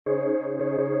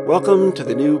Welcome to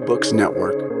the New Books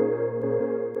Network.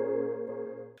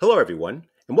 Hello, everyone,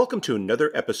 and welcome to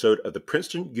another episode of the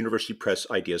Princeton University Press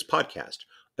Ideas Podcast,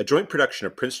 a joint production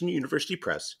of Princeton University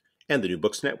Press and the New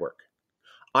Books Network.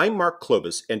 I'm Mark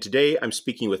Klobus, and today I'm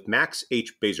speaking with Max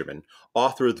H. Bazerman,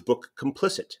 author of the book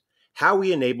Complicit, How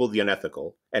We Enable the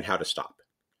Unethical and How to Stop.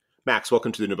 Max,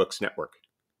 welcome to the New Books Network.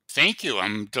 Thank you.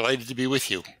 I'm delighted to be with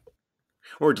you.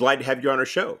 We're delighted to have you on our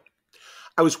show.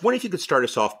 I was wondering if you could start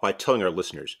us off by telling our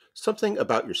listeners something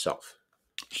about yourself.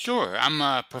 Sure. I'm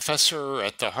a professor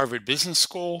at the Harvard Business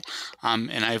School,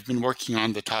 and I've been working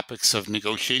on the topics of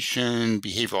negotiation,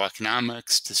 behavioral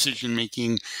economics,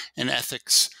 decision-making, and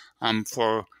ethics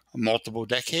for multiple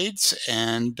decades.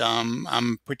 And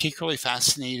I'm particularly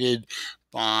fascinated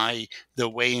by the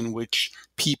way in which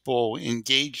people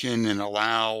engage in and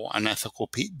allow unethical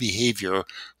behavior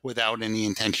without any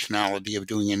intentionality of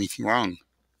doing anything wrong.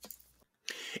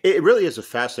 It really is a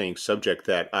fascinating subject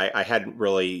that I hadn't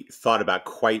really thought about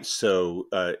quite so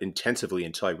intensively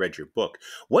until I read your book.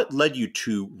 What led you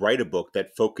to write a book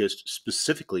that focused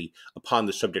specifically upon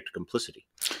the subject of complicity?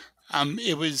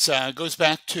 It goes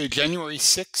back to January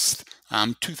 6th,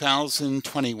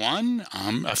 2021.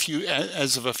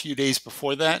 As of a few days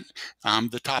before that,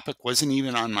 the topic wasn't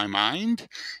even on my mind.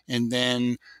 And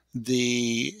then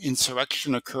the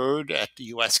insurrection occurred at the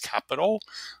U.S. Capitol.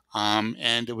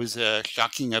 And it was a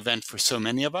shocking event for so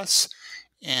many of us.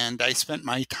 And I spent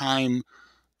my time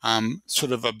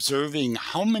sort of observing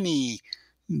how many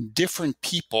different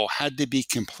people had to be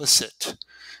complicit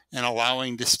in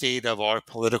allowing the state of our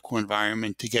political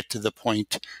environment to get to the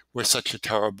point where such a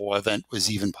terrible event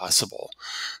was even possible.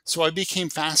 So I became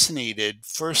fascinated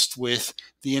first with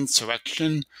the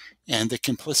insurrection and the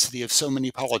complicity of so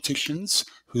many politicians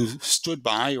who stood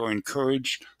by or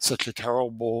encouraged such a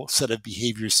terrible set of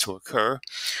behaviors to occur.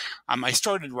 I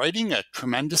started writing a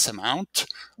tremendous amount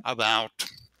about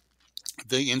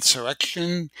the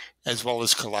insurrection as well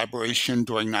as collaboration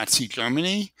during Nazi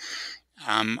Germany.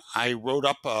 I wrote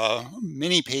up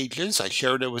many pages. I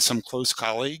shared it with some close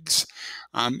colleagues,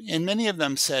 and many of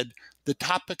them said, the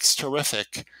topic's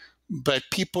terrific, but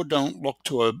people don't look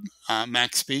to a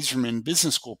Max Bazerman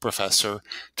business school professor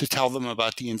to tell them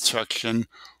about the insurrection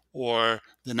or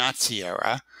the Nazi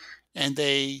era. And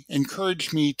they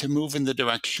encouraged me to move in the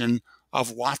direction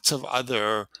of lots of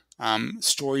other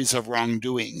stories of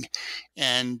wrongdoing.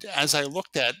 And as I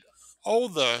looked at all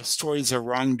the stories of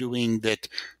wrongdoing that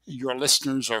your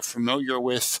listeners are familiar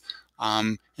with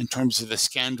in terms of the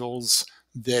scandals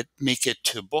that make it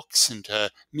to books and to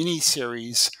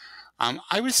miniseries,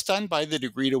 I was stunned by the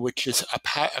degree to which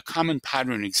a common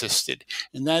pattern existed.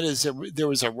 And that is there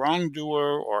was a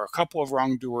wrongdoer or a couple of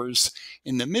wrongdoers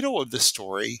in the middle of the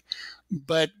story,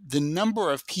 but the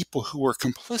number of people who were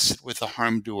complicit with the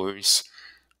harm doers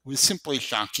was simply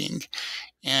shocking.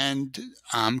 And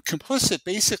Complicit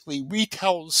basically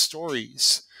retells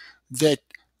stories that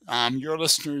your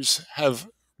listeners have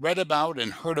read about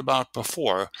and heard about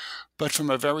before, but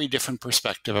from a very different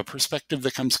perspective, a perspective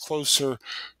that comes closer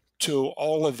to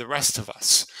all of the rest of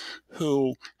us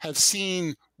who have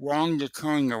seen wrong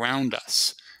occurring around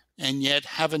us and yet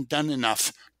haven't done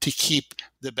enough to keep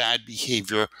the bad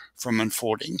behavior from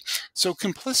unfolding. So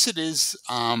Complicit is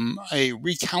a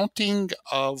recounting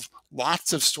of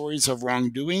lots of stories of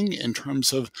wrongdoing in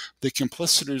terms of the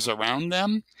complicitors around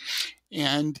them.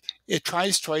 And it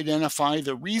tries to identify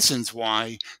the reasons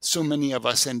why so many of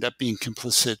us end up being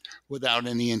complicit without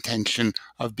any intention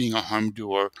of being a harm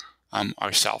doer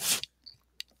ourselves.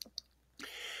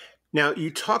 Now, you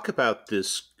talk about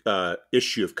this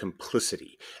issue of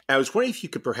complicity. I was wondering if you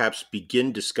could perhaps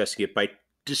begin discussing it by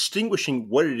distinguishing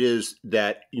what it is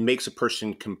that makes a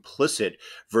person complicit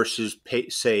versus,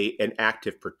 say, an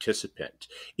active participant,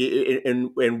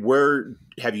 and where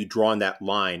have you drawn that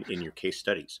line in your case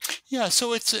studies? Yeah,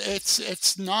 so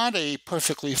it's not a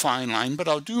perfectly fine line, but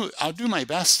I'll do my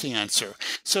best to answer.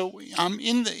 So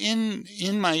in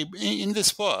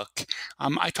this book,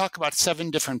 I talk about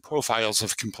 7 different profiles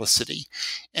of complicity,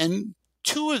 and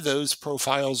 2 of those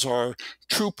profiles are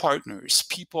true partners,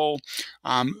 people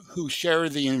who share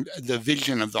the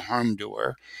vision of the harm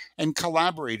doer, and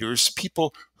collaborators,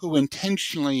 people who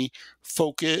intentionally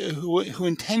who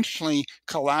intentionally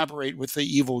collaborate with the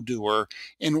evildoer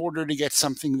in order to get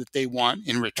something that they want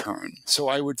in return. So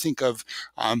I would think of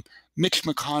Mitch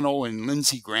McConnell and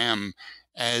Lindsey Graham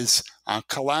as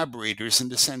collaborators in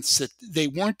the sense that they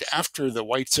weren't after the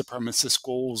white supremacist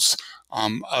goals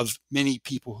of many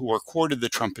people who were courted the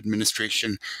Trump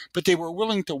administration, but they were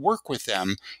willing to work with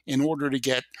them in order to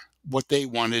get what they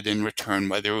wanted in return,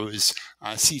 whether it was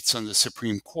seats on the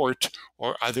Supreme Court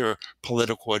or other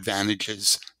political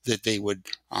advantages that they would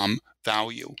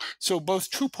value. So both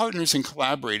true partners and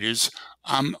collaborators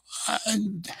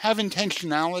have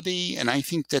intentionality, and I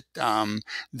think that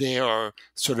they are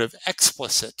sort of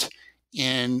explicit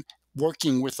in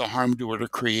working with the harm doer to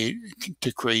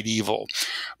create evil.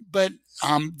 But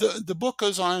the book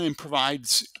goes on and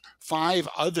provides 5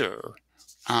 other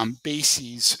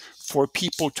bases for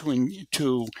people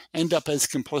to end up as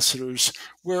complicitors,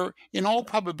 where in all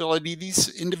probability these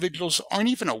individuals aren't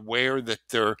even aware that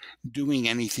they're doing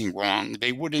anything wrong.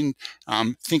 They wouldn't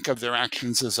think of their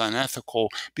actions as unethical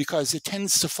because it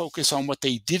tends to focus on what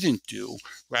they didn't do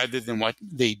rather than what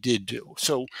they did do.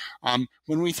 So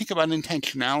when we think about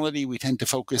intentionality, we tend to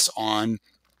focus on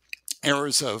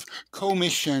errors of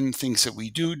commission, things that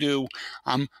we do.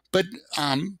 But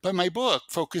my book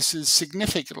focuses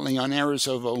significantly on errors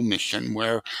of omission,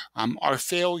 where our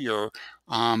failure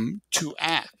to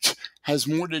act has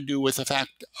more to do with the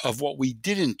fact of what we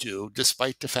didn't do,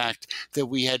 despite the fact that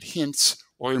we had hints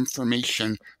or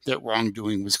information that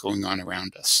wrongdoing was going on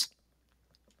around us.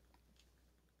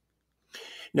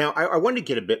 Now, I want to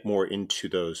get a bit more into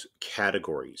those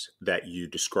categories that you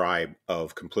describe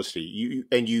of complicity. You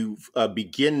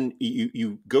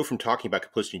go from talking about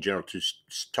complicity in general to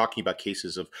talking about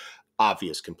cases of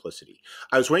obvious complicity.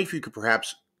 I was wondering if you could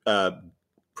perhaps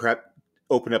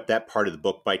open up that part of the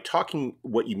book by talking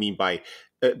what you mean by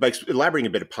elaborating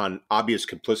a bit upon obvious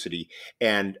complicity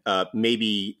and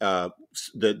maybe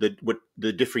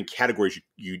the different categories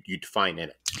you define in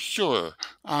it. Sure.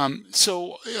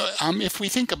 So if we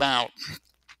think about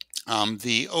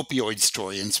the opioid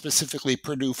story, and specifically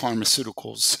Purdue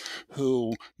Pharmaceuticals,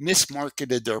 who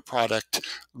mismarketed their product,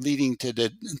 leading to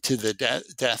the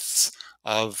deaths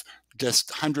of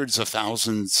just hundreds of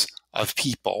thousands of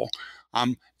people.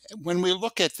 When we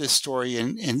look at this story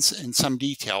in some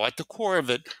detail, at the core of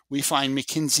it, we find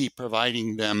McKinsey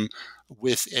providing them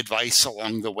with advice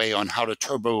along the way on how to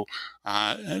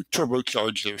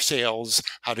turbocharge their sales,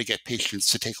 how to get patients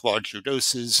to take larger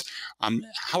doses,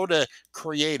 how to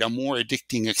create a more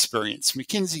addicting experience.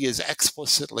 McKinsey is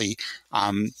explicitly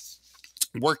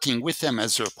working with them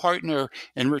as their partner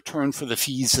in return for the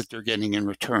fees that they're getting in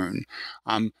return.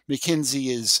 McKinsey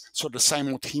is sort of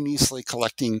simultaneously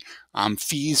collecting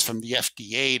fees from the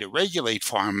FDA to regulate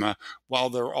pharma, while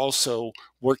they're also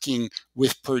working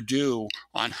with Purdue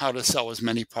on how to sell as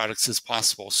many products as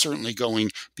possible, certainly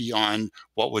going beyond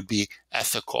what would be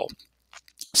ethical.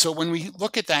 So when we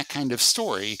look at that kind of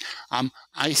story,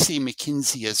 I see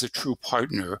McKinsey as a true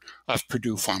partner of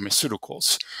Purdue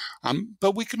Pharmaceuticals.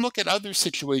 But we can look at other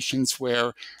situations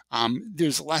where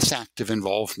there's less active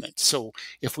involvement. So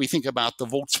if we think about the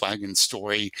Volkswagen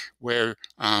story, where,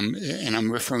 and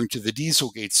I'm referring to the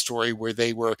Dieselgate story, where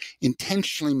they were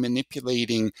intentionally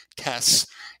manipulating tests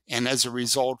and as a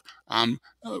result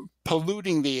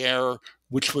polluting the air,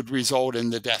 which would result in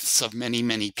the deaths of many,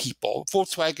 many people.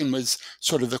 Volkswagen was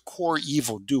sort of the core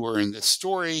evildoer in this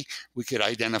story. We could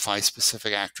identify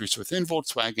specific actors within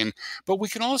Volkswagen, but we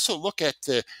can also look at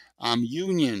the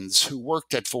unions who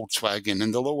worked at Volkswagen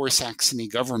and the Lower Saxony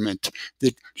government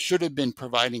that should have been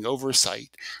providing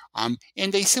oversight, and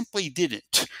they simply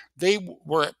didn't. They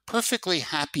were perfectly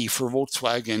happy for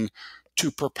Volkswagen to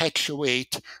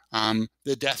perpetuate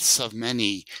the deaths of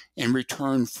many in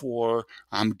return for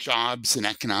jobs and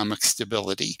economic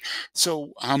stability.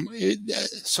 So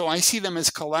I see them as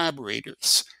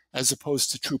collaborators as opposed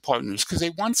to true partners, because they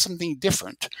want something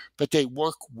different, but they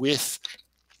work with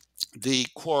the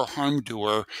core harm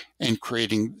doer in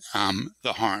creating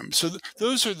the harm. So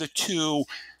those are the two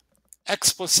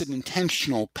explicit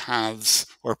intentional paths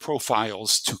or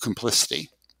profiles to complicity.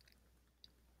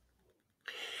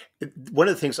 One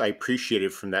of the things I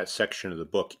appreciated from that section of the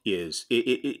book is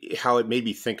how it made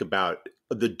me think about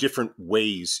the different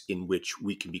ways in which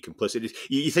we can be complicit.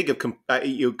 You think of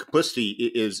complicity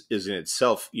is in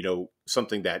itself,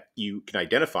 something that you can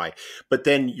identify, but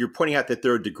then you're pointing out that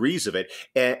there are degrees of it,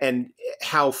 and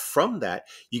how from that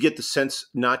you get the sense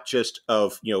not just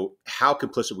of how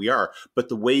complicit we are, but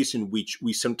the ways in which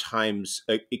we sometimes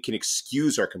it can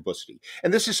excuse our complicity.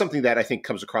 And this is something that I think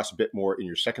comes across a bit more in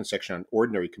your second section on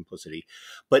ordinary complicity,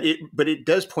 but it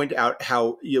does point out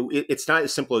how it's not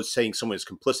as simple as saying someone is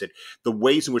complicit. The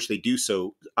ways in which they do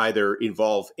so either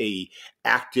involve a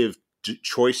active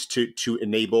choice to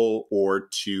enable or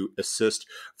to assist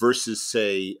versus,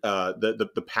 say,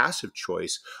 the passive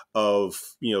choice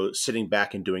of sitting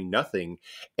back and doing nothing,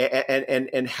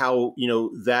 and how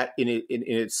that in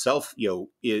itself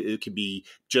it can be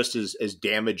just as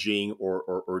damaging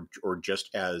or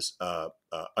just as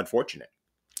unfortunate.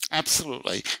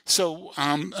 Absolutely. So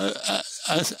a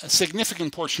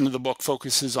significant portion of the book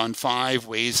focuses on 5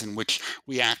 ways in which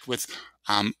we act with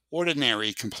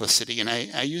ordinary complicity. And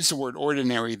I use the word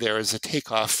ordinary there as a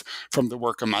takeoff from the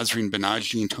work of Mahzarin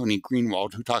Banaji and Tony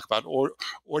Greenwald, who talk about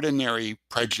ordinary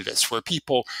prejudice, where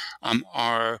people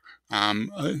are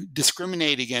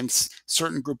discriminate against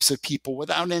certain groups of people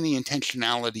without any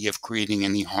intentionality of creating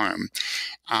any harm.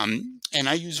 And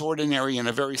I use ordinary in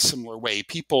a very similar way,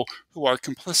 people who are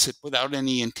complicit without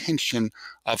any intention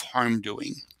of harm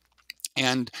doing.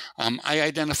 And I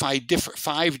identify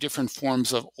 5 different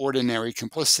forms of ordinary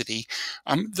complicity,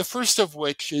 the first of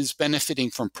which is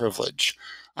benefiting from privilege.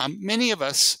 Many of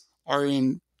us are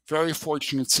in very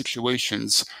fortunate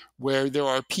situations where there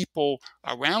are people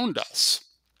around us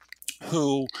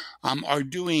who are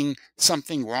doing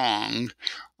something wrong,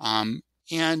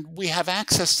 and we have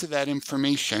access to that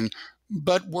information,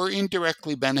 but we're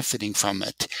indirectly benefiting from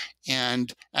it.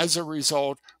 And as a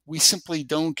result, we simply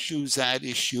don't choose that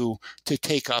issue to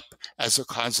take up as a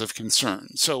cause of concern.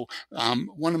 So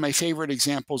one of my favorite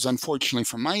examples, unfortunately,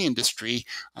 from my industry,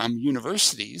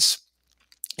 universities,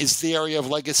 is the area of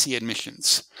legacy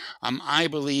admissions. I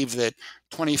believe that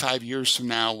 25 years from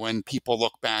now, when people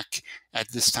look back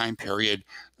at this time period,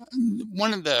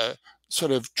 one of the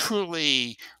sort of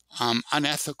truly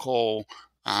unethical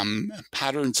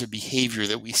patterns of behavior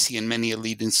that we see in many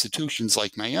elite institutions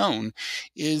like my own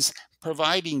is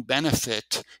providing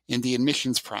benefit in the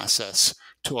admissions process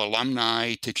to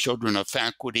alumni, to children of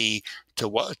faculty, to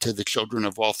the children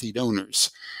of wealthy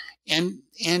donors. And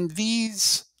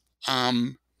these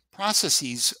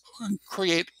processes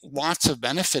create lots of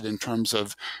benefit in terms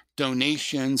of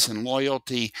donations and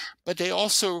loyalty, but they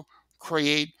also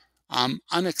create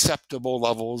unacceptable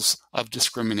levels of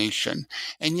discrimination.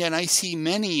 And yet I see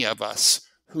many of us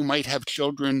who might have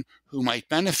children who might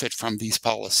benefit from these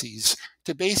policies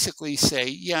to basically say,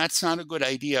 yeah, it's not a good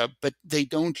idea, but they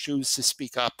don't choose to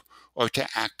speak up or to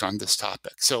act on this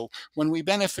topic. So when we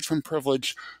benefit from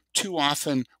privilege, too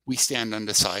often we stand on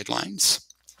the sidelines.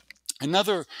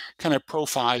 Another kind of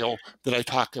profile that I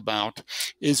talk about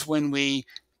is when we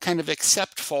kind of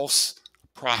accept false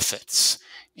prophets.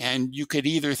 And you could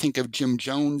either think of Jim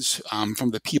Jones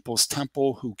from the People's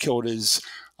Temple, who killed his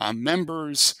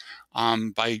members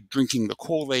by drinking the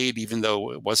Kool-Aid, even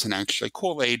though it wasn't actually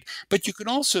Kool-Aid. But you could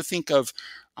also think of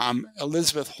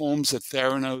Elizabeth Holmes at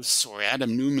Theranos or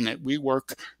Adam Newman at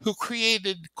WeWork, who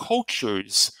created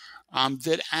cultures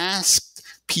that asked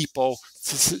people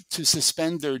to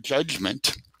suspend their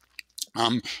judgment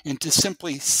and to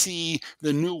simply see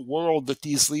the new world that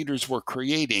these leaders were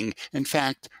creating. In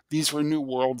fact, these were new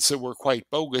worlds that were quite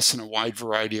bogus in a wide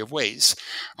variety of ways.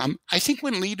 I think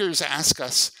when leaders ask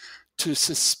us to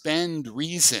suspend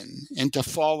reason and to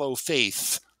follow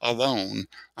faith alone,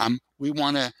 we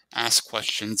want to ask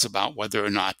questions about whether or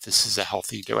not this is a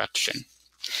healthy direction.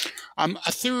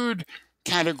 A third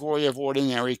category of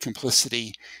ordinary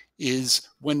complicity is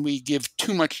when we give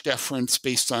too much deference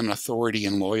based on authority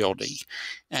and loyalty.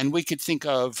 And we could think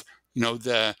of,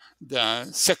 the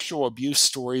sexual abuse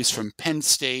stories from Penn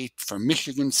State, from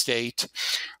Michigan State,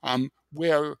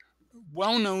 where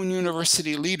well-known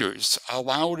university leaders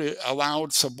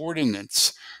allowed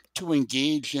subordinates to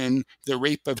engage in the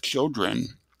rape of children.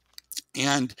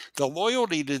 And the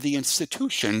loyalty to the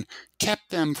institution kept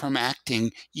them from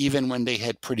acting even when they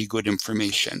had pretty good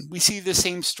information. We see the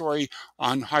same story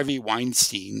on Harvey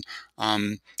Weinstein,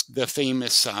 the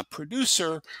famous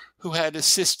producer who had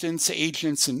assistants,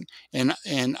 agents,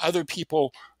 and other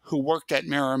people who worked at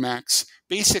Miramax,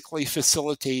 basically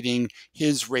facilitating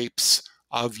his rapes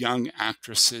of young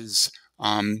actresses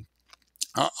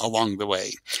along the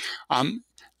way.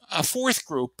 A fourth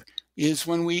group is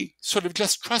when we sort of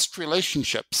just trust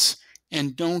relationships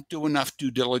and don't do enough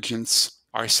due diligence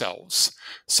ourselves.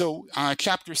 So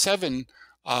chapter 7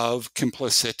 of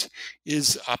Complicit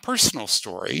is a personal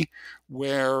story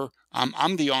where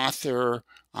I'm the author.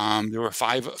 There were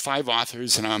five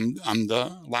authors, and I'm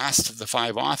the last of the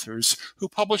 5 authors who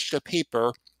published a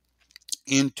paper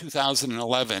in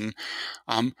 2011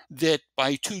 that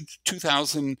by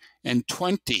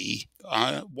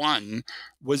 2021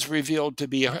 was revealed to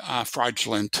be a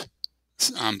fraudulent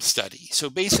study. So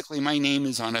basically, my name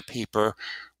is on a paper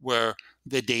where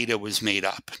the data was made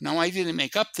up. Now, I didn't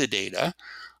make up the data,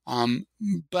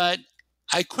 but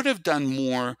I could have done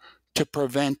more to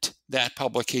prevent that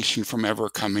publication from ever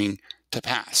coming to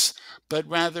pass. But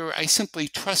rather, I simply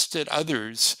trusted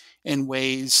others in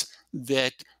ways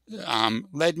that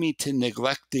led me to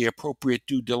neglect the appropriate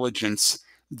due diligence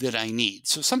that I need.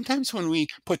 So sometimes when we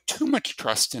put too much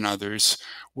trust in others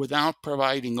without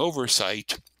providing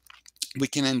oversight, we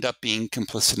can end up being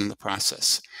complicit in the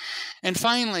process. And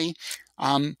finally,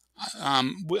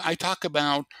 I talk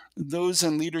about those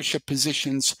in leadership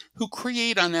positions who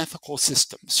create unethical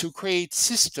systems, who create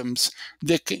systems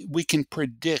that we can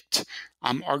predict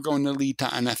are going to lead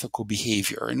to unethical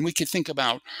behavior. And we could think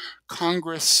about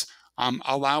Congress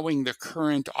allowing the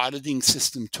current auditing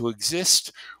system to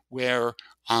exist, where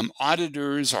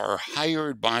auditors are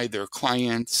hired by their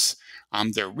clients,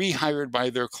 they're rehired by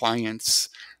their clients,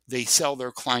 they sell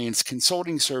their clients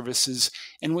consulting services,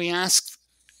 and we ask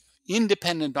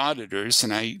independent auditors,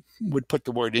 and I would put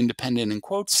the word independent in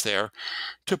quotes there,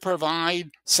 to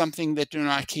provide something that they're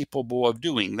not capable of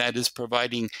doing. That is,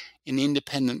 providing an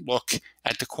independent look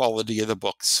at the quality of the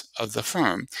books of the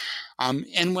firm.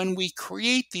 And when we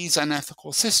create these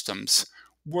unethical systems,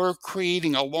 we're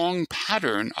creating a long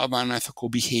pattern of unethical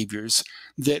behaviors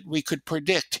that we could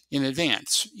predict in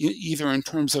advance, either in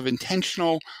terms of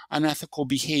intentional unethical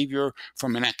behavior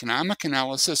from an economic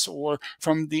analysis or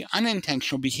from the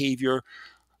unintentional behavior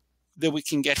that we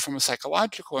can get from a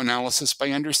psychological analysis by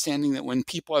understanding that when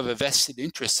people have a vested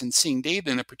interest in seeing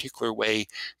data in a particular way,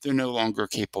 they're no longer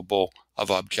capable of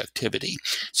objectivity.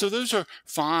 So those are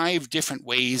 5 different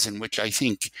ways in which I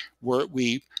think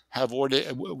we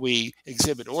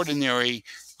exhibit ordinary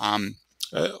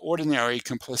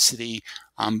complicity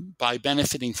by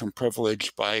benefiting from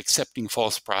privilege, by accepting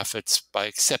false profits, by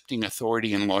accepting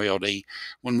authority and loyalty,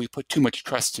 when we put too much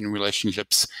trust in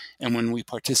relationships, and when we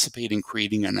participate in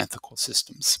creating unethical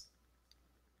systems.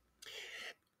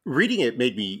 Reading it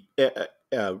made me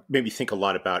think a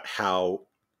lot about how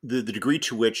the degree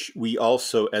to which we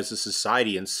also, as a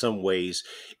society, in some ways,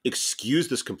 excuse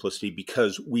this complicity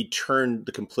because we turn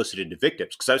the complicit into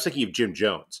victims. Because I was thinking of Jim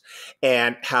Jones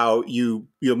and how you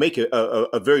make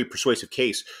a very persuasive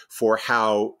case for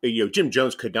how Jim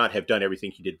Jones could not have done everything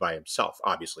he did by himself.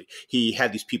 Obviously, he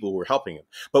had these people who were helping him,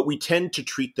 but we tend to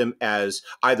treat them as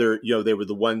either they were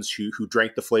the ones who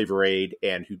drank the Flavor Aid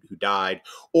and who died,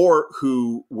 or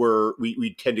who were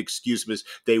we tend to excuse them as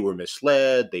they were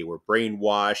misled, they were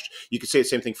brainwashed. You could say the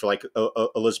same thing for like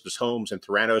Elizabeth Holmes and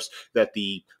Theranos, that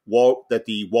the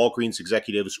Walgreens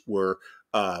executives were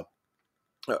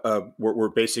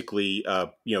basically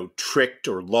tricked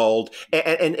or lulled,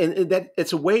 and that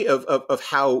it's a way of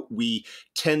how we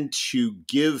tend to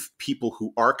give people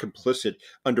who are complicit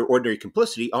under ordinary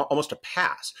complicity almost a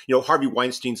pass. Harvey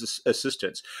Weinstein's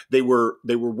assistants, they were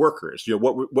workers.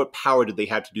 What power did they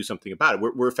have to do something about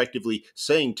it? We're effectively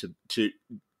saying to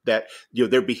that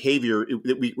their behavior,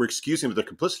 we're excusing them of their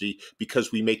complicity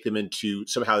because we make them into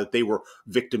somehow that they were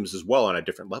victims as well on a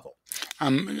different level.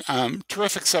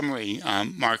 Terrific summary,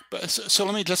 Mark. So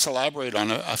let me just elaborate on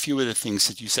a few of the things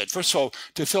that you said. First of all,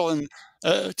 to fill in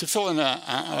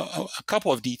a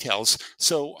couple of details.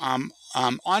 So on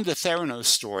the Theranos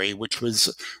story, which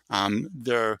was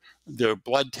their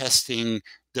blood testing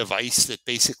device that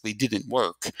basically didn't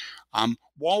work.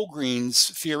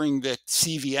 Walgreens, fearing that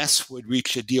CVS would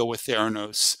reach a deal with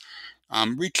Theranos,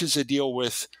 reaches a deal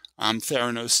with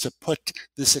Theranos to put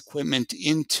this equipment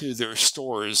into their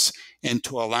stores and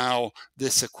to allow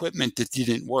this equipment that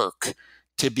didn't work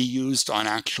to be used on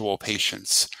actual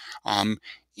patients.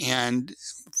 And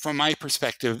from my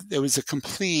perspective, there was a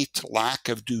complete lack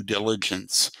of due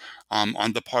diligence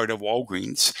on the part of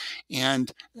Walgreens.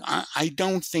 And I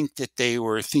don't think that they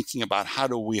were thinking about how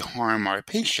do we harm our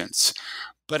patients.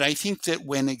 But I think that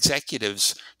when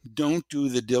executives don't do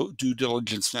the due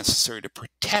diligence necessary to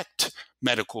protect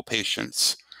medical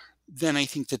patients, then I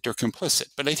think that they're complicit.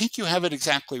 But I think you have it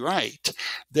exactly right,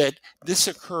 that this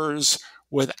occurs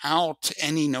without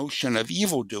any notion of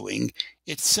evil doing.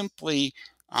 It simply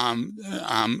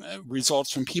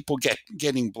results from people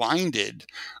getting blinded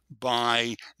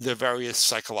by the various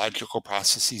psychological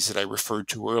processes that I referred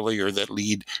to earlier that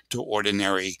lead to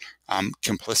ordinary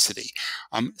complicity.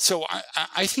 So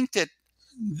I think that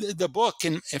the book,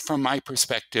 from my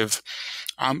perspective,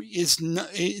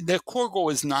 the core goal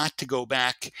is not to go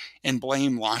back and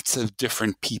blame lots of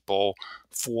different people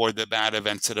for the bad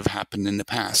events that have happened in the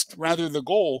past. Rather, the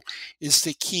goal is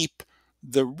to keep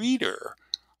the reader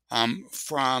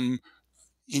from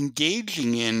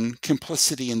engaging in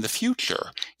complicity in the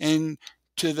future, and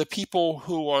to the people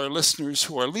who are listeners,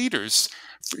 who are leaders,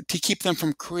 to keep them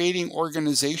from creating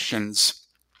organizations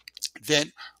that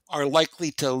are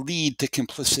likely to lead to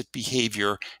complicit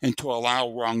behavior and to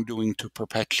allow wrongdoing to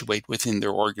perpetuate within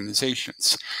their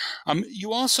organizations.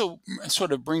 You also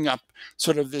sort of bring up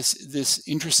sort of this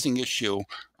interesting issue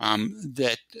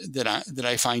that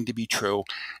I find to be true,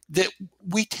 that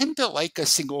we tend to like a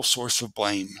single source of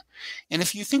blame. And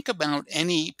if you think about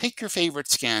pick your favorite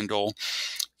scandal,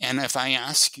 and if I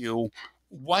ask you,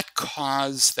 what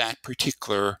caused that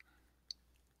particular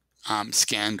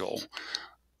scandal,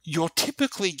 you'll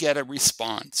typically get a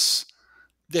response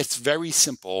that's very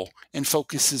simple and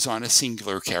focuses on a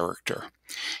singular character.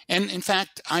 And in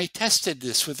fact, I tested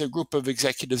this with a group of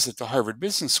executives at the Harvard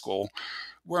Business School,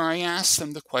 where I asked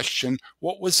them the question,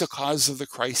 what was the cause of the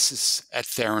crisis at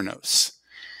Theranos?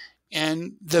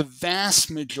 And the vast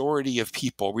majority of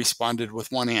people responded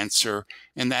with one answer,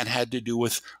 and that had to do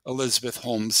with Elizabeth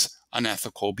Holmes'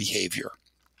 unethical behavior.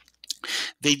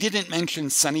 They didn't mention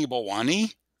Sunny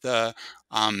Balwani, the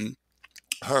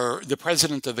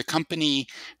president of the company,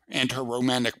 and her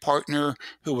romantic partner,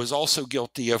 who was also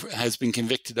has been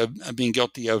convicted of being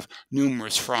guilty of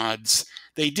numerous frauds.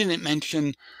 They didn't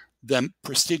mention the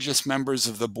prestigious members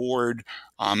of the board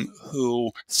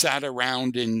who sat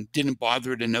around and didn't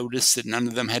bother to notice that none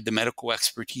of them had the medical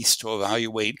expertise to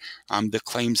evaluate the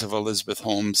claims of Elizabeth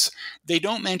Holmes. They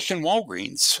don't mention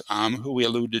Walgreens, who we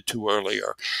alluded to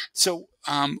earlier. So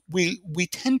we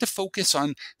tend to focus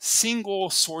on single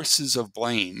sources of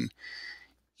blame.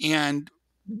 And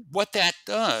what that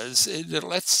does is it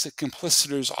lets the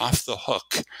complicitors off the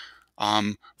hook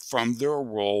from their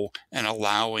role and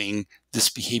allowing this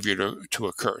behavior to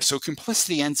occur. So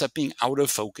complicity ends up being out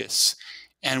of focus,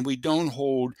 and we don't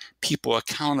hold people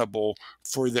accountable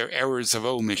for their errors of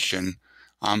omission.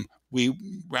 We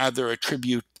rather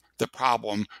attribute the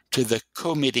problem to the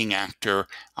committing actor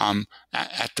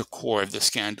at the core of the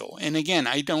scandal. And again,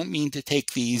 I don't mean to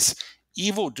take these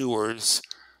evildoers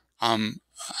I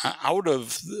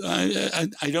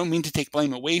don't mean to take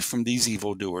blame away from these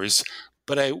evildoers,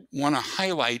 but I want to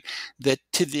highlight that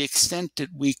to the extent that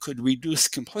we could reduce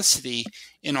complicity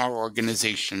in our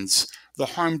organizations, the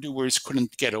harm doers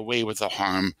couldn't get away with the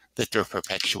harm that they're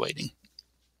perpetuating.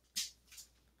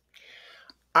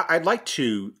 I'd like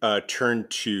to turn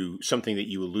to something that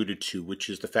you alluded to, which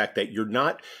is the fact that you're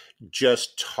not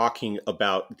just talking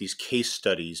about these case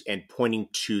studies and pointing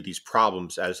to these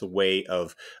problems as a way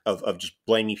of just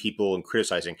blaming people and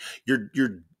criticizing.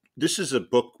 This is a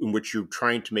book in which you're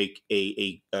trying to make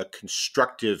a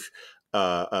constructive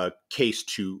case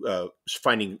to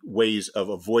finding ways of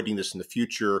avoiding this in the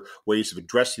future, ways of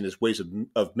addressing this, ways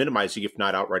of minimizing, if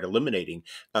not outright eliminating,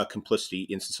 complicity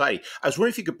in society. I was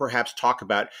wondering if you could perhaps talk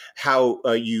about how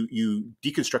you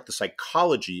deconstruct the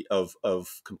psychology of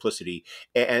complicity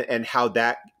and how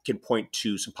that can point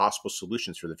to some possible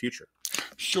solutions for the future.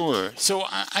 Sure. So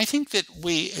I think that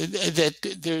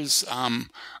there's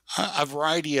a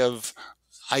variety of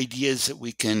ideas that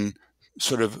we can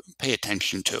sort of pay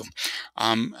attention to.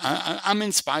 I'm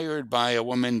inspired by a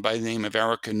woman by the name of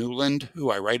Erica Newland,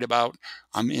 who I write about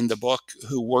in the book,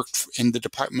 who worked in the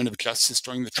Department of Justice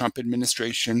during the Trump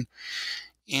administration.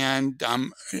 And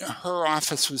her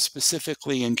office was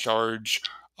specifically in charge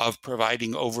of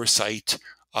providing oversight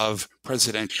of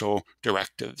presidential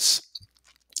directives.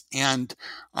 And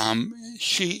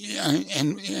she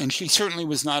certainly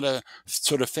was not a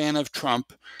sort of fan of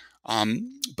Trump,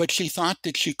 but she thought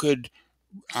that she could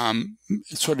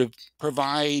sort of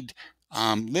provide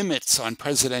limits on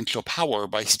presidential power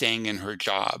by staying in her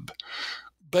job.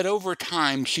 But over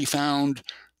time, she found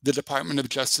the Department of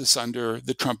Justice under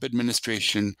the Trump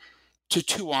administration to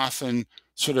too often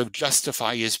sort of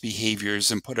justify his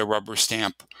behaviors and put a rubber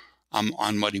stamp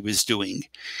on what he was doing.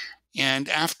 And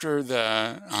after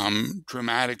the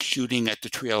dramatic shooting at the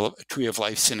Tree of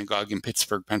Life Synagogue in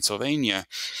Pittsburgh, Pennsylvania,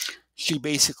 she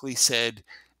basically said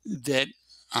that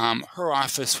her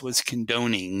office was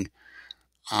condoning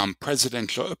President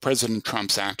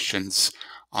Trump's actions,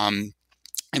 and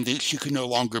that she could no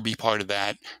longer be part of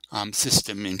that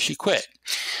system, and she quit.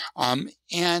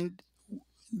 And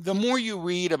the more you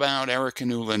read about Erica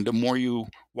Newland, the more you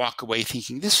walk away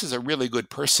thinking this is a really good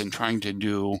person trying to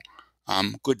do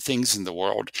good things in the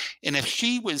world. And if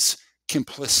she was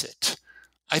complicit,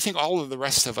 I think all of the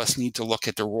rest of us need to look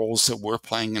at the roles that we're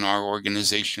playing in our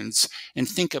organizations and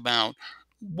think about,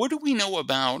 what do we know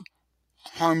about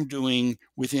harm doing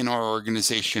within our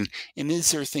organization? And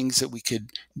is there things that we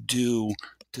could do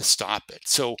to stop it?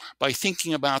 So by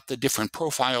thinking about the different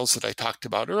profiles that I talked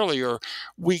about earlier,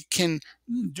 we can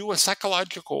do a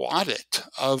psychological audit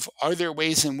of, are there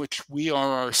ways in which we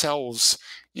are ourselves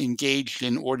engaged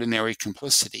in ordinary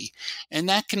complicity? And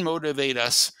that can motivate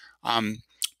us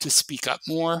to speak up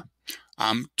more,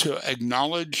 to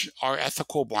acknowledge our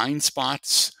ethical blind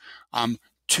spots,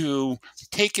 to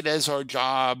take it as our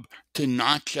job to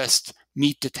not just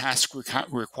meet the task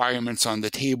requirements on the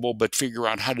table, but figure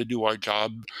out how to do our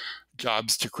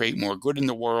jobs to create more good in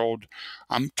the world,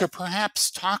 to perhaps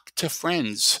talk to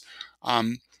friends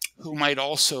who might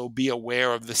also be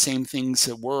aware of the same things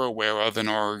that we're aware of in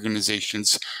our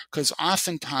organizations, because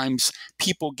oftentimes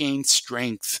people gain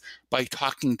strength by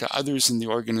talking to others in the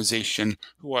organization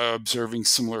who are observing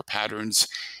similar patterns.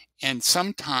 And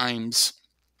sometimes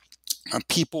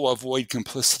people avoid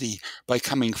complicity by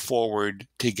coming forward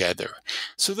together.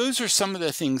 So those are some of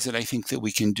the things that I think that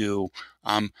we can do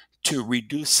to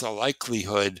reduce the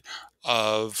likelihood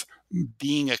of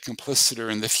being a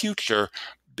complicitor in the future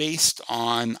based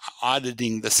on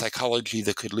auditing the psychology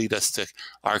that could lead us to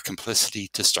our complicity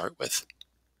to start with.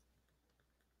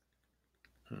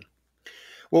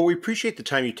 Well, we appreciate the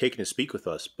time you've taken to speak with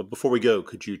us. But before we go,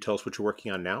 could you tell us what you're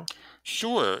working on now?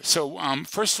 Sure. So,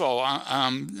 first of all,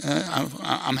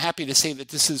 I'm happy to say that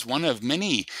this is one of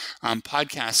many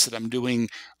podcasts that I'm doing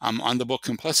on the book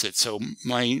Complicit. So,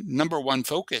 my number one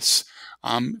focus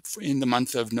in the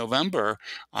month of November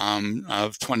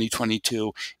of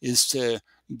 2022 is to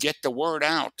get the word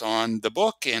out on the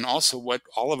book and also what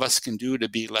all of us can do to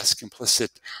be less complicit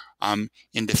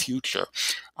in the future.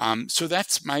 So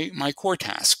that's my core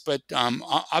task. But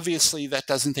obviously, that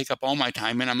doesn't take up all my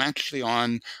time. And I'm actually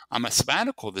on a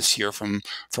sabbatical this year from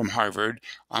Harvard.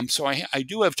 So I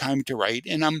do have time to write.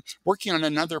 And I'm working on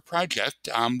another project,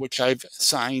 which I've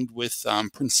signed with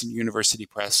Princeton University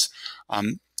Press,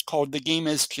 called The Game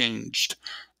Has Changed.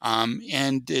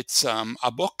 And it's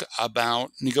a book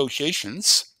about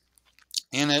negotiations.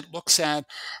 And it looks at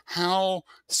how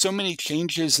so many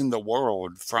changes in the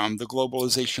world, from the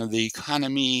globalization of the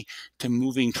economy to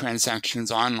moving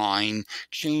transactions online,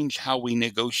 change how we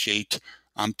negotiate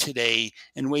today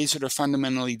in ways that are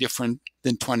fundamentally different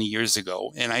than 20 years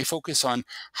ago. And I focus on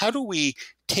how do we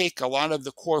take a lot of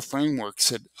the core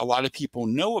frameworks that a lot of people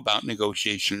know about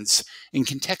negotiations and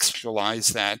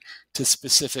contextualize that to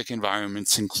specific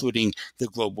environments, including the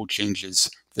global changes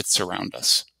that surround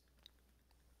us.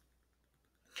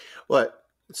 Well,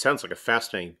 it sounds like a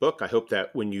fascinating book. I hope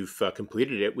that when you've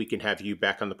completed it, we can have you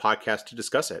back on the podcast to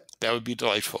discuss it. That would be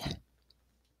delightful.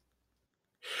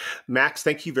 Max,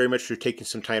 thank you very much for taking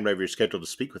some time out of your schedule to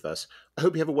speak with us. I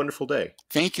hope you have a wonderful day.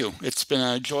 Thank you. It's been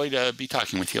a joy to be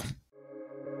talking with you.